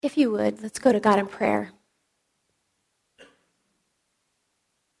If you would, let's go to God in prayer.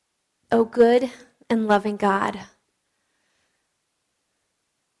 Oh, good and loving God,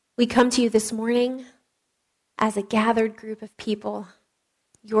 we come to you this morning as a gathered group of people,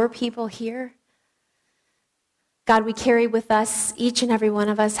 your people here. God, we carry with us, each and every one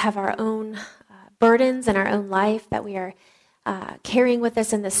of us have our own burdens and our own life that we are carrying with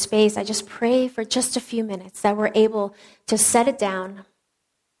us in this space. I just pray for just a few minutes that we're able to set it down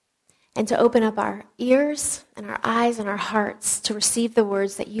and to open up our ears and our eyes and our hearts to receive the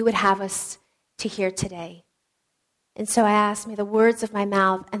words that you would have us to hear today. And so I ask, may the words of my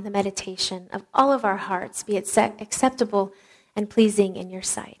mouth and the meditation of all of our hearts be acceptable and pleasing in your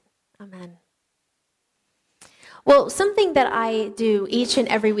sight. Amen. Well, something that I do each and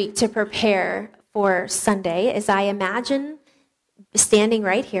every week to prepare for Sunday is I imagine standing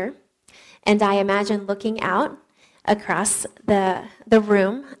right here, and I imagine looking out across the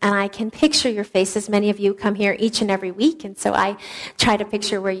room, and I can picture your faces. Many of you come here each and every week, and so I try to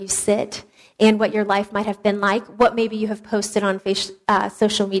picture where you sit and what your life might have been like, what maybe you have posted on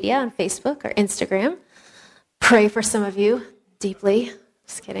social media, on Facebook or Instagram. Pray for some of you deeply.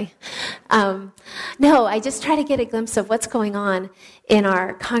 Just kidding. No, I just try to get a glimpse of what's going on in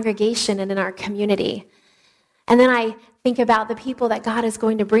our congregation and in our community. And then I think about the people that God is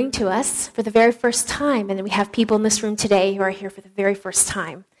going to bring to us for the very first time. And then we have people in this room today who are here for the very first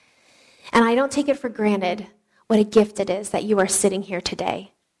time. And I don't take it for granted what a gift it is that you are sitting here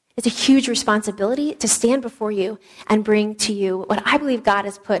today. It's a huge responsibility to stand before you and bring to you what I believe God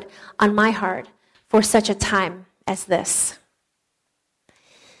has put on my heart for such a time as this.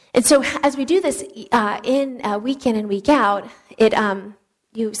 And so as we do this in week in and week out,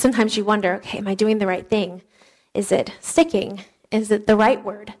 sometimes you wonder, okay, am I doing the right thing? Is it sticking? Is it the right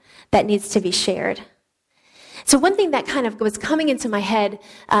word that needs to be shared? So one thing that kind of was coming into my head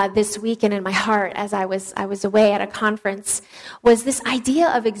this week and in my heart as I was away at a conference was this idea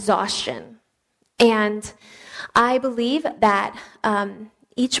of exhaustion. And I believe that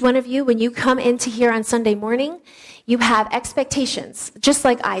each one of you, when you come into here on Sunday morning, you have expectations, just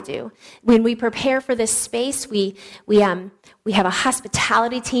like I do. When we prepare for this space, we have a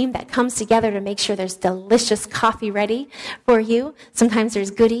hospitality team that comes together to make sure there's delicious coffee ready for you. Sometimes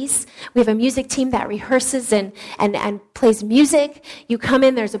there's goodies. We have a music team that rehearses and plays music. You come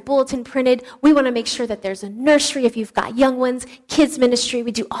in, there's a bulletin printed. We want to make sure that there's a nursery if you've got young ones, kids ministry.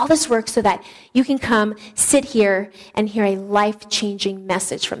 We do all this work so that you can come, sit here, and hear a life-changing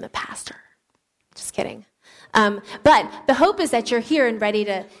message from the pastor. Just kidding. But the hope is that you're here and ready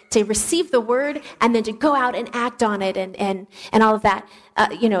to receive the word and then to go out and act on it and all of that,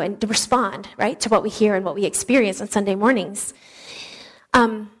 and to respond, right, to what we hear and what we experience on Sunday mornings.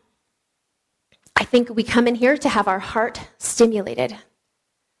 I think we come in here to have our heart stimulated.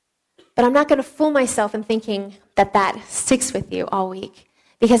 But I'm not going to fool myself in thinking that sticks with you all week.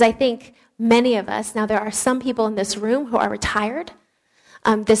 Because I think many of us, now there are some people in this room who are retired.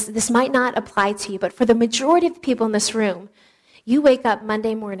 This might not apply to you, but for the majority of the people in this room, you wake up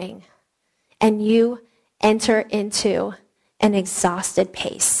Monday morning and you enter into an exhausted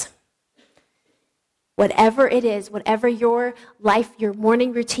pace. Whatever it is, whatever your life, your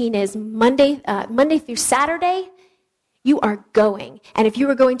morning routine is, Monday through Saturday, you are going. And if you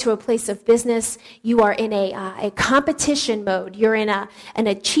are going to a place of business, you are in a competition mode. You're in an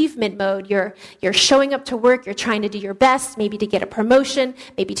achievement mode. You're showing up to work. You're trying to do your best, maybe to get a promotion,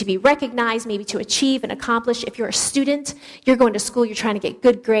 maybe to be recognized, maybe to achieve and accomplish. If you're a student, you're going to school. You're trying to get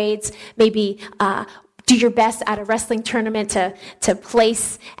good grades, maybe do your best at a wrestling tournament to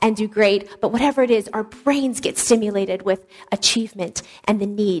place and do great. But whatever it is, our brains get stimulated with achievement and the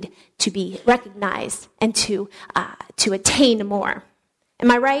need to be recognized and to attain more. Am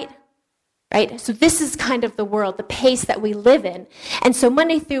I right? Right? So this is kind of the world, the pace that we live in. And so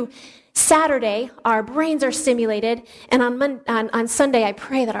Monday through Saturday, our brains are stimulated. And on Sunday, I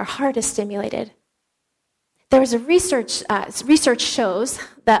pray that our heart is stimulated. There was a research shows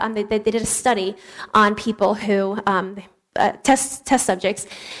that they did a study on people who test subjects,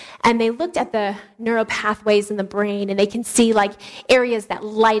 and they looked at the neural pathways in the brain, and they can see like areas that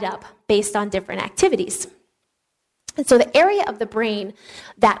light up based on different activities. And so the area of the brain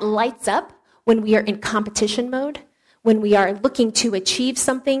that lights up when we are in competition mode, when we are looking to achieve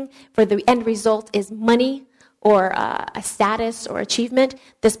something, for the end result is money, or a status or achievement,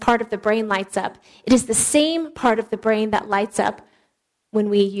 this part of the brain lights up. It is the same part of the brain that lights up when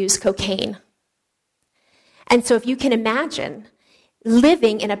we use cocaine. And so if you can imagine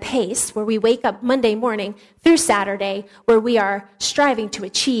living in a pace where we wake up Monday morning through Saturday, where we are striving to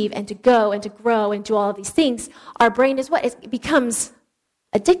achieve and to go and to grow and do all of these things, our brain is what? It becomes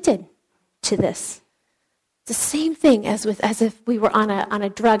addicted to this. It's the same thing as if we were on a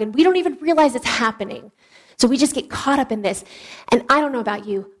drug, and we don't even realize it's happening. So we just get caught up in this. And I don't know about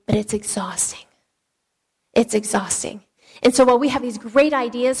you, but it's exhausting. It's exhausting. And so while we have these great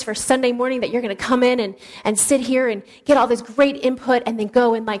ideas for Sunday morning that you're going to come in and sit here and get all this great input and then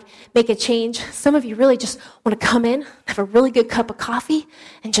go and make a change, some of you really just want to come in, have a really good cup of coffee,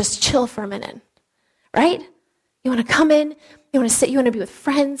 and just chill for a minute, right? You want to come in, you want to sit, you want to be with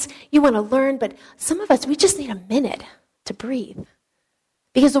friends, you want to learn, but some of us, we just need a minute to breathe.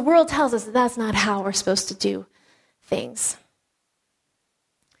 Because the world tells us that that's not how we're supposed to do things.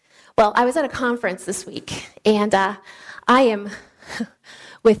 Well, I was at a conference this week, and I am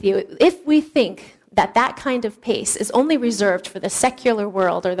with you. If we think that kind of pace is only reserved for the secular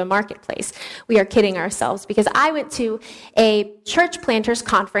world or the marketplace, we are kidding ourselves, because I went to a church planters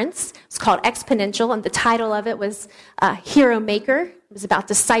conference. It's called Exponential, and the title of it was Hero Maker. It was about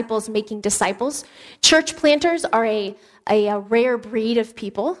disciples making disciples. Church planters are a rare breed of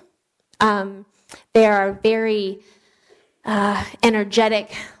people. They are very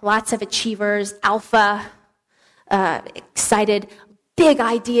energetic, lots of achievers, alpha, excited, big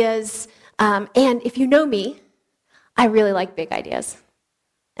ideas. And if you know me, I really like big ideas.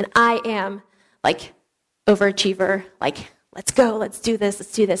 And I am like overachiever, like, let's go, let's do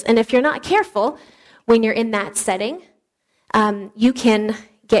this. And if you're not careful, when you're in that setting, you can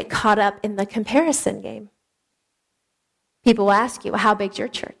get caught up in the comparison game. People will ask you, well, how big's your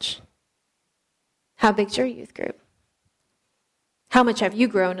church? How big's your youth group? How much have you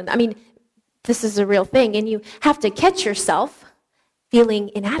grown? I mean, this is a real thing, and you have to catch yourself feeling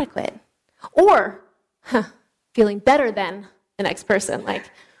inadequate or feeling better than the next person.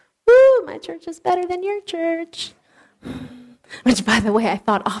 Like, woo, my church is better than your church. Which, by the way, I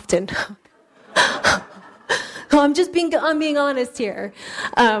thought often. I'm being honest here.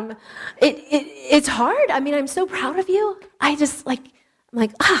 It's hard. I mean, I'm so proud of you. I just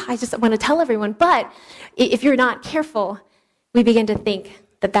want to tell everyone. But if you're not careful, we begin to think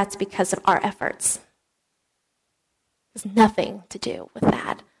that that's because of our efforts. It has nothing to do with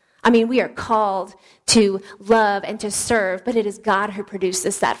that. I mean, we are called to love and to serve, but it is God who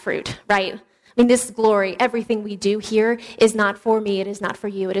produces that fruit, right? I mean, this glory, everything we do here is not for me, it is not for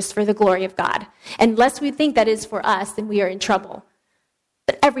you, it is for the glory of God. Unless we think that is for us, then we are in trouble.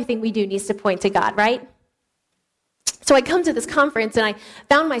 But everything we do needs to point to God, right? So I come to this conference and I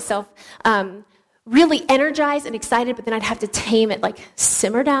found myself really energized and excited, but then I'd have to tame it, like,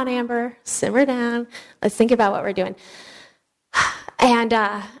 simmer down, Amber, simmer down. Let's think about what we're doing. And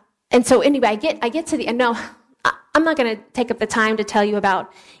so anyway, I get to the end. No, I'm not going to take up the time to tell you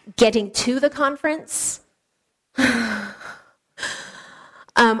about getting to the conference. I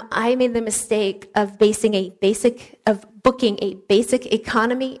made the mistake of booking a basic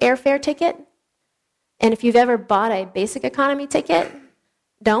economy airfare ticket. And if you've ever bought a basic economy ticket,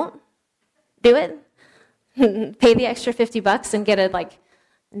 don't do it. Pay the extra $50 and get a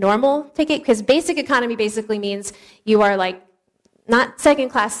normal ticket, because basic economy basically means you are not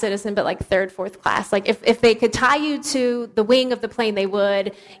second-class citizen, but third, fourth class. If they could tie you to the wing of the plane, they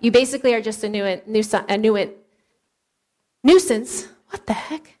would. You basically are just a nuisance. What the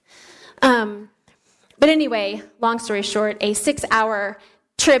heck? But anyway, long story short, a 6-hour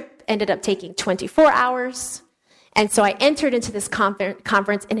trip ended up taking 24 hours. And so I entered into this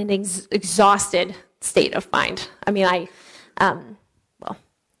conference in an exhausted state of mind. I mean, I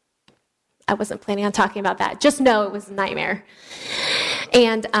wasn't planning on talking about that. Just know it was a nightmare.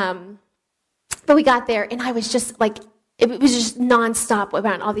 And, but we got there, and I was just it was just nonstop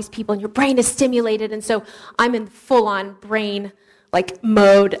around all these people, and your brain is stimulated, and so I'm in full-on brain,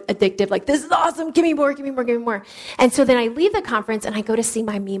 mode, addictive, this is awesome, give me more. And so then I leave the conference, and I go to see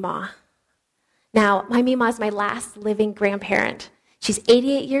my Meemaw. Now, my Meemaw is my last living grandparent. She's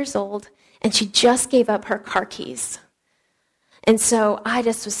 88 years old, and she just gave up her car keys. And so I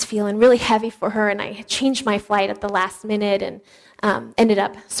just was feeling really heavy for her, and I changed my flight at the last minute and ended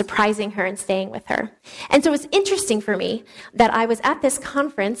up surprising her and staying with her. And so it was interesting for me that I was at this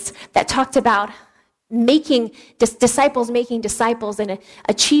conference that talked about making disciples and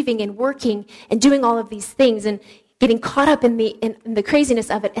achieving and working and doing all of these things and getting caught up in the craziness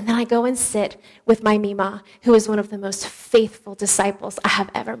of it. And then I go and sit with my Meemaw, who is one of the most faithful disciples I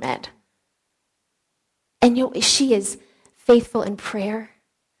have ever met. And she is faithful in prayer.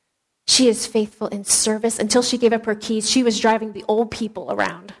 She is faithful in service. Until she gave up her keys, she was driving the old people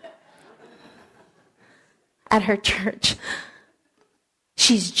around at her church.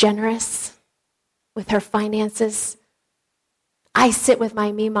 She's generous with her finances. I sit with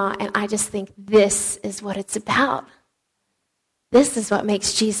my Meemaw and I just think this is what it's about. This is what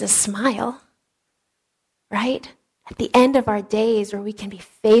makes Jesus smile, right? At the end of our days where we can be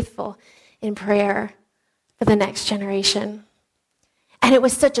faithful in prayer for the next generation. And it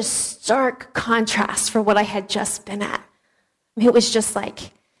was such a stark contrast for what I had just been at. I mean, it was just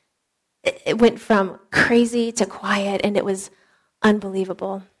like, it went from crazy to quiet, and it was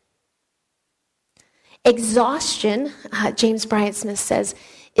unbelievable. Exhaustion, James Bryant Smith says,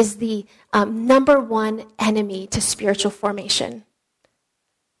 is the number one enemy to spiritual formation.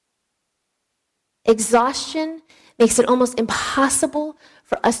 Exhaustion makes it almost impossible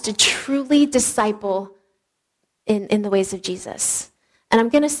for us to truly disciple in the ways of Jesus. And I'm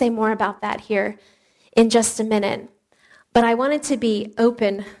going to say more about that here in just a minute. But I wanted to be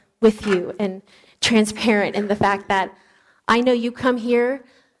open with you and transparent in the fact that I know you come here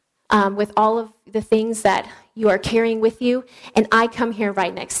with all of the things that you are carrying with you, and I come here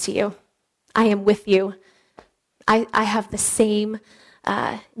right next to you. I am with you. I have the same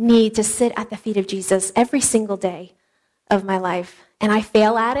need to sit at the feet of Jesus every single day of my life, and I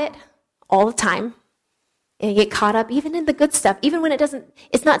fail at it all the time. And get caught up even in the good stuff, even when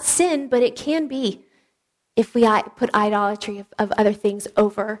it's not sin, but it can be if we put idolatry of other things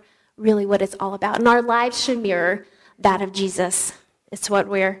over really what it's all about. And our lives should mirror that of Jesus. It's what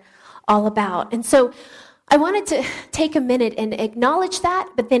we're all about. And so I wanted to take a minute and acknowledge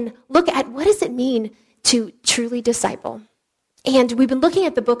that, but then look at what does it mean to truly disciple. And we've been looking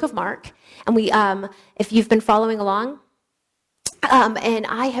at the book of Mark, and we, if you've been following along, and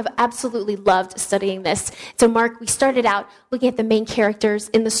I have absolutely loved studying this. So Mark, we started out looking at the main characters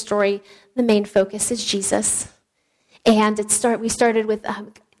in the story. The main focus is Jesus. And we started with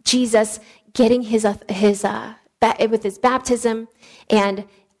Jesus getting with his baptism, and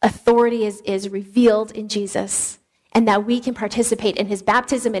authority is revealed in Jesus, and that we can participate in his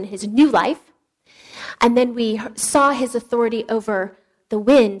baptism and his new life. And then we saw his authority over the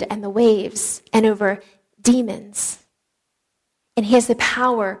wind and the waves and over demons. And he has the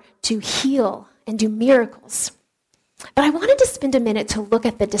power to heal and do miracles. But I wanted to spend a minute to look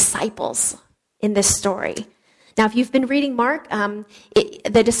at the disciples in this story. Now, if you've been reading Mark,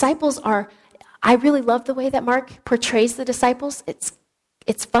 the disciples I really love the way that Mark portrays the disciples.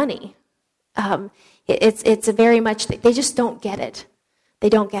 It's funny. It's very much, they just don't get it. They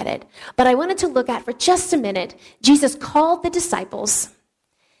don't get it. But I wanted to look at, for just a minute, Jesus called the disciples,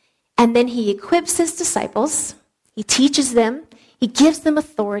 and then he equips his disciples, he teaches them, he gives them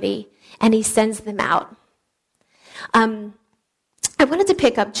authority, and he sends them out. I wanted to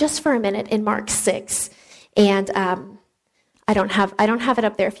pick up just for a minute in Mark 6, and I don't have it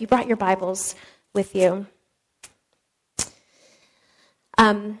up there. If you brought your Bibles with you,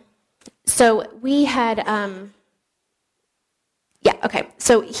 so we had,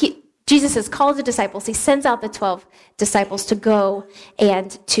 So Jesus has called the disciples. He sends out the 12 disciples to go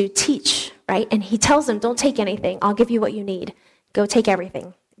and to teach, right? And he tells them, "Don't take anything. I'll give you what you need. Go take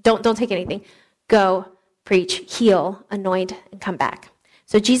everything. Don't take anything. Go preach, heal, anoint, and come back."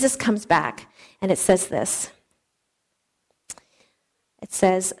 So Jesus comes back, and it says this. It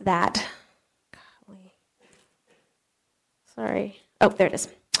says that, there it is.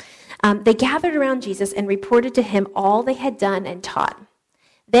 They gathered around Jesus and reported to him all they had done and taught.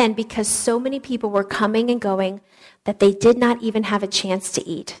 Then, because so many people were coming and going that they did not even have a chance to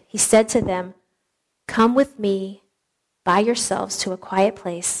eat, he said to them, "Come with me by yourselves to a quiet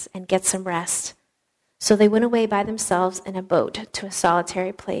place and get some rest." So they went away by themselves in a boat to a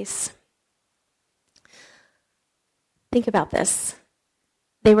solitary place. Think about this.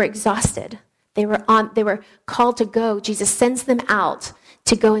 They were exhausted. They were called to go. Jesus sends them out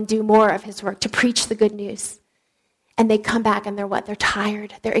to go and do more of his work, to preach the good news. And they come back and they're what? They're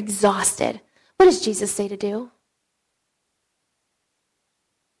tired. They're exhausted. What does Jesus say to do?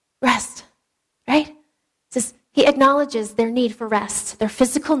 Rest, right? He acknowledges their need for rest, their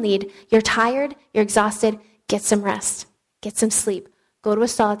physical need. You're tired, you're exhausted, get some rest, get some sleep, go to a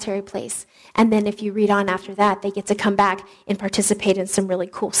solitary place. And then if you read on after that, they get to come back and participate in some really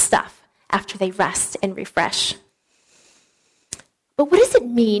cool stuff after they rest and refresh. But what does it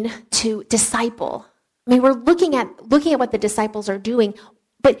mean to disciple? I mean, we're looking at what the disciples are doing,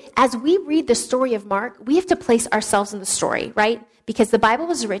 but as we read the story of Mark, we have to place ourselves in the story, right? Because the Bible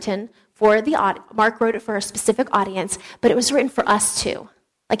was written for Mark wrote it for a specific audience, but it was written for us too.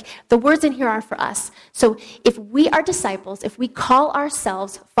 Like, the words in here are for us. So if we are disciples, if we call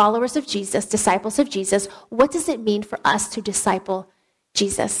ourselves followers of Jesus, disciples of Jesus, what does it mean for us to disciple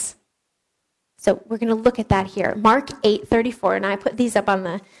Jesus? So we're going to look at that here. Mark 8:34, and I put this up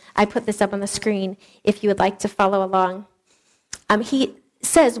on the screen if you would like to follow along. He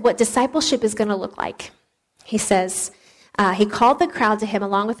says what discipleship is going to look like. He says, he called the crowd to him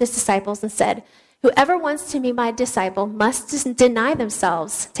along with his disciples and said, "Whoever wants to be my disciple must deny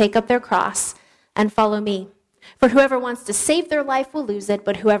themselves, take up their cross, and follow me. For whoever wants to save their life will lose it,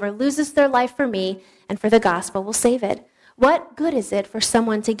 but whoever loses their life for me and for the gospel will save it. What good is it for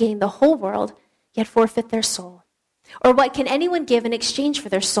someone to gain the whole world, yet forfeit their soul? Or what can anyone give in exchange for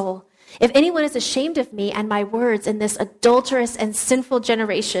their soul? If anyone is ashamed of me and my words in this adulterous and sinful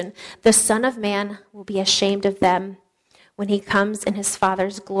generation, the Son of Man will be ashamed of them when he comes in his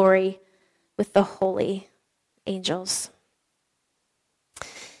Father's glory with the holy angels."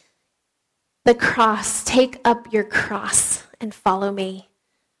 The cross, take up your cross and follow me.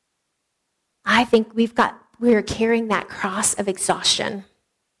 I think we're carrying that cross of exhaustion,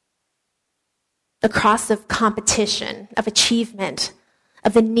 the cross of competition, of achievement,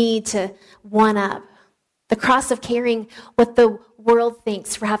 of the need to one up, the cross of carrying what the world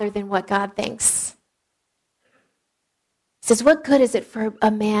thinks rather than what God thinks. It says, what good is it for a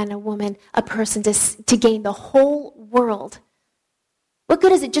man, a woman, a person to gain the whole world? What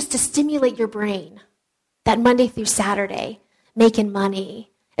good is it just to stimulate your brain that Monday through Saturday, making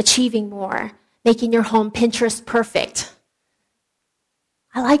money, achieving more, making your home Pinterest perfect?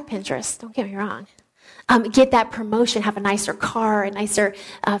 I like Pinterest, don't get me wrong. Get that promotion, have a nicer car, a nicer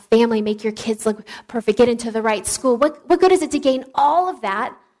family, make your kids look perfect, get into the right school. What good is it to gain all of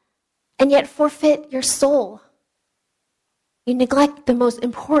that and yet forfeit your soul? You neglect the most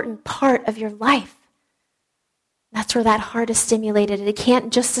important part of your life. That's where that heart is stimulated. It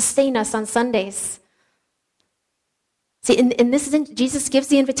can't just sustain us on Sundays. See, Jesus gives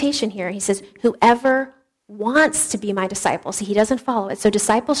the invitation here. He says, whoever wants to be my disciple. See, he doesn't follow it. So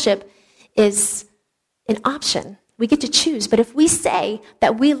discipleship is an option. We get to choose. But if we say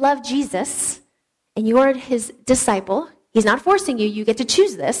that we love Jesus and you are his disciple, he's not forcing you. You get to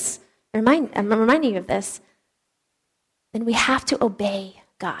choose this. I'm reminding you of this. Then we have to obey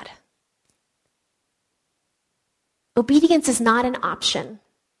God. Obedience is not an option.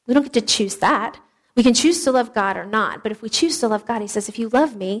 We don't get to choose that. We can choose to love God or not, but if we choose to love God, he says, if you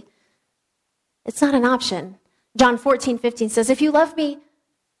love me, it's not an option. John 14:15 says, if you love me,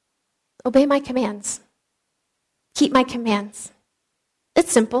 obey my commands. Keep my commands.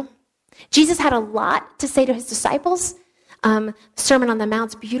 It's simple. Jesus had a lot to say to his disciples. Sermon on the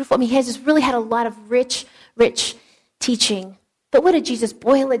Mount's beautiful. I mean, he has just really had a lot of rich teaching. But what did Jesus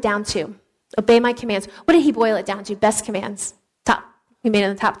boil it down to? Obey my commands. What did he boil it down to? Best commands. He made it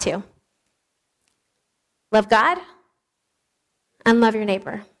in the top 2. Love God and love your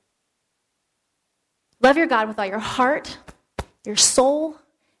neighbor. Love your God with all your heart, your soul,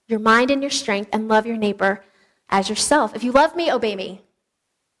 your mind, and your strength, and love your neighbor as yourself. If you love me, obey me.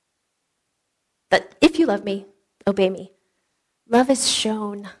 But if you love me, obey me. Love is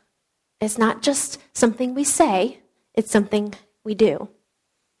shown. It's not just something we say, it's something we do.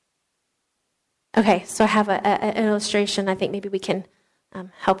 Okay, so I have an illustration. I think maybe we can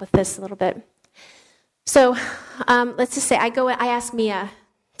help with this a little bit. So let's just say I ask Mia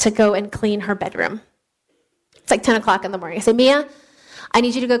to go and clean her bedroom. It's like 10 o'clock in the morning. I say, Mia, I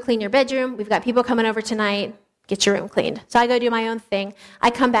need you to go clean your bedroom. We've got people coming over tonight. Get your room cleaned. So I go do my own thing. I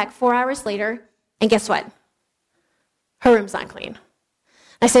come back 4 hours later, and guess what? Her room's not clean.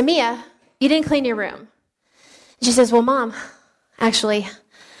 I say, Mia, you didn't clean your room. And she says, well, Mom, actually,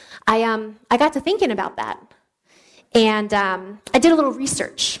 I got to thinking about that. And I did a little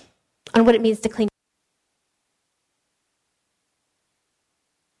research on what it means to clean.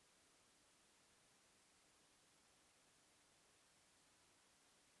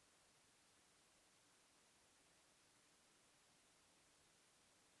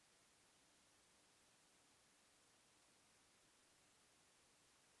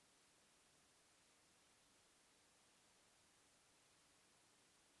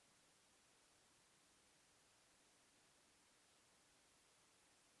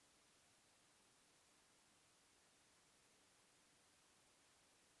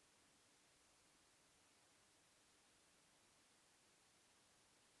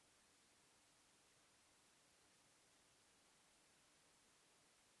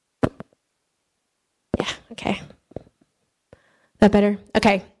 Okay. That better?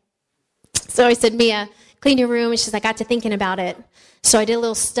 Okay. So I said, Mia, clean your room. And she's like, I got to thinking about it. So I did a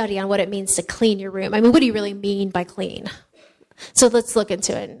little study on what it means to clean your room. I mean, what do you really mean by clean? So let's look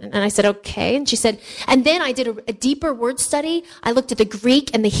into it. And I said, okay. And she said, and then I did a deeper word study. I looked at the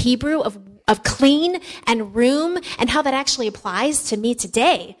Greek and the Hebrew of clean and room and how that actually applies to me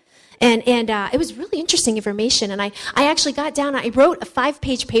today. And it was really interesting information. And I actually got down, I wrote a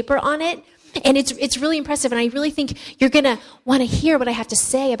 5-page paper on it. And it's really impressive, and I really think you're going to want to hear what I have to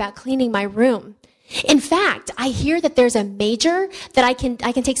say about cleaning my room. In fact, I hear that there's a major that I can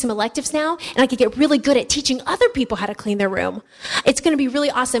take some electives now, and I can get really good at teaching other people how to clean their room. It's going to be really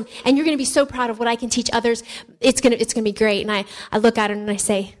awesome, and you're going to be so proud of what I can teach others. It's going to be great. And I look at her and I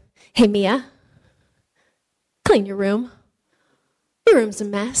say, "Hey, Mia, clean your room. Your room's a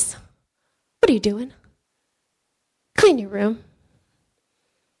mess. What are you doing? Clean your room."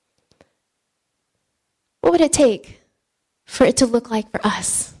 What would it take for it to look like for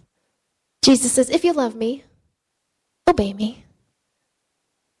us? Jesus says, if you love me, obey me,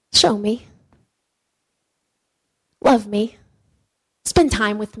 show me, love me, spend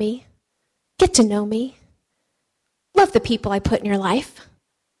time with me, get to know me, love the people I put in your life.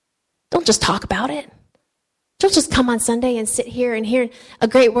 Don't just talk about it. Don't just come on Sunday and sit here and hear a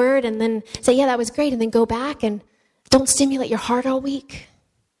great word and then say, yeah, that was great, and then go back and don't stimulate your heart all week.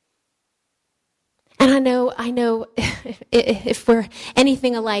 And I know if we're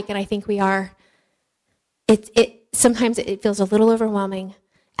anything alike, and I think we are, sometimes it feels a little overwhelming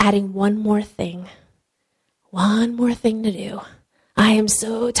adding one more thing to do. I am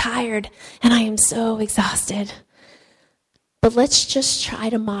so tired and I am so exhausted. But let's just try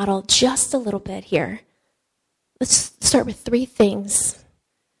to model just a little bit here. Let's start with 3 things.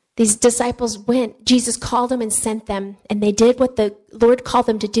 These disciples went, Jesus called them and sent them, and they did what the Lord called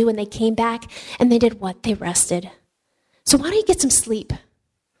them to do, and they came back, and they did what? They rested. So why don't you get some sleep?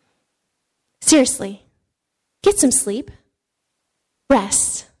 Seriously, get some sleep.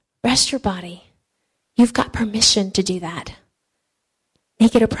 Rest your body. You've got permission to do that.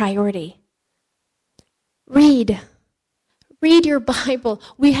 Make it a priority. Read your Bible.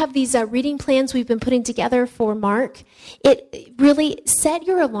 We have these reading plans we've been putting together for Mark. It really, set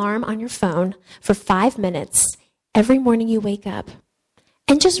your alarm on your phone for 5 minutes every morning you wake up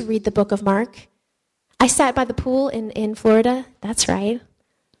and just read the book of Mark. I sat by the pool in Florida. That's right.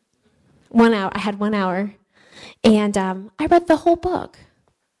 1 hour. I had 1 hour. And I read the whole book.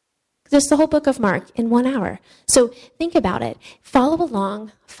 Just the whole book of Mark in 1 hour. So think about it. Follow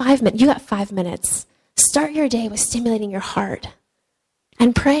along. 5 minutes. You got 5 minutes. Start your day with stimulating your heart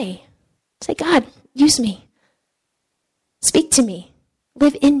and pray. Say, God, use me. Speak to me.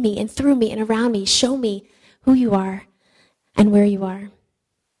 Live in me and through me and around me. Show me who you are and where you are.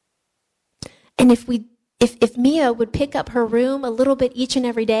 And if Mia would pick up her room a little bit each and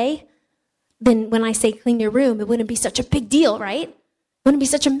every day, then when I say clean your room, it wouldn't be such a big deal, right? It wouldn't be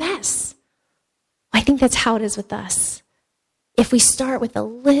such a mess. I think that's how it is with us. If we start with a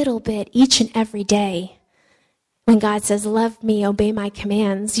little bit each and every day, when God says, love me, obey my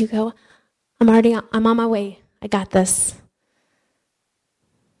commands, you go, I'm on my way. I got this.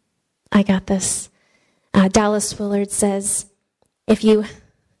 Dallas Willard says, if you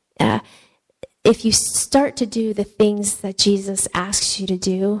start to do the things that Jesus asks you to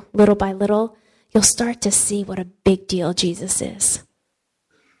do, little by little, you'll start to see what a big deal Jesus is.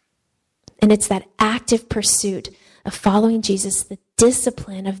 And it's that active pursuit of following Jesus, the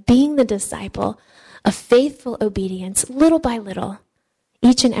discipline of being the disciple, of faithful obedience, little by little,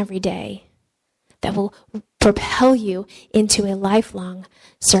 each and every day, that will propel you into a lifelong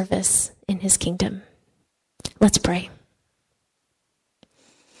service in his kingdom. Let's pray.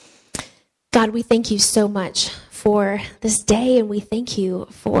 God, we thank you so much for this day, and we thank you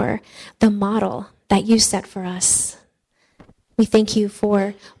for the model that you set for us. We thank you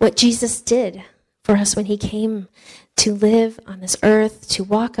for what Jesus did for us when he came to live on this earth, to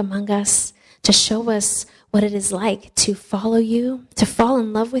walk among us, to show us what it is like to follow you, to fall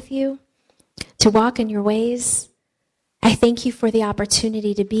in love with you, to walk in your ways. I thank you for the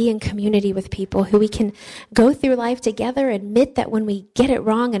opportunity to be in community with people who we can go through life together, admit that when we get it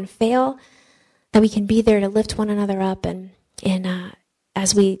wrong and fail, that we can be there to lift one another up and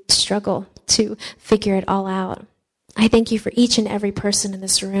as we struggle to figure it all out. I thank you for each and every person in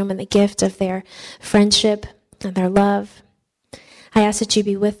this room and the gift of their friendship and their love. I ask that you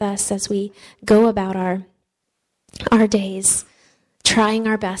be with us as we go about our days, trying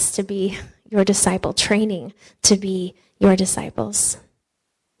our best to be your disciple, training to be your disciples.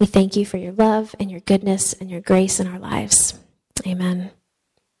 We thank you for your love and your goodness and your grace in our lives. Amen.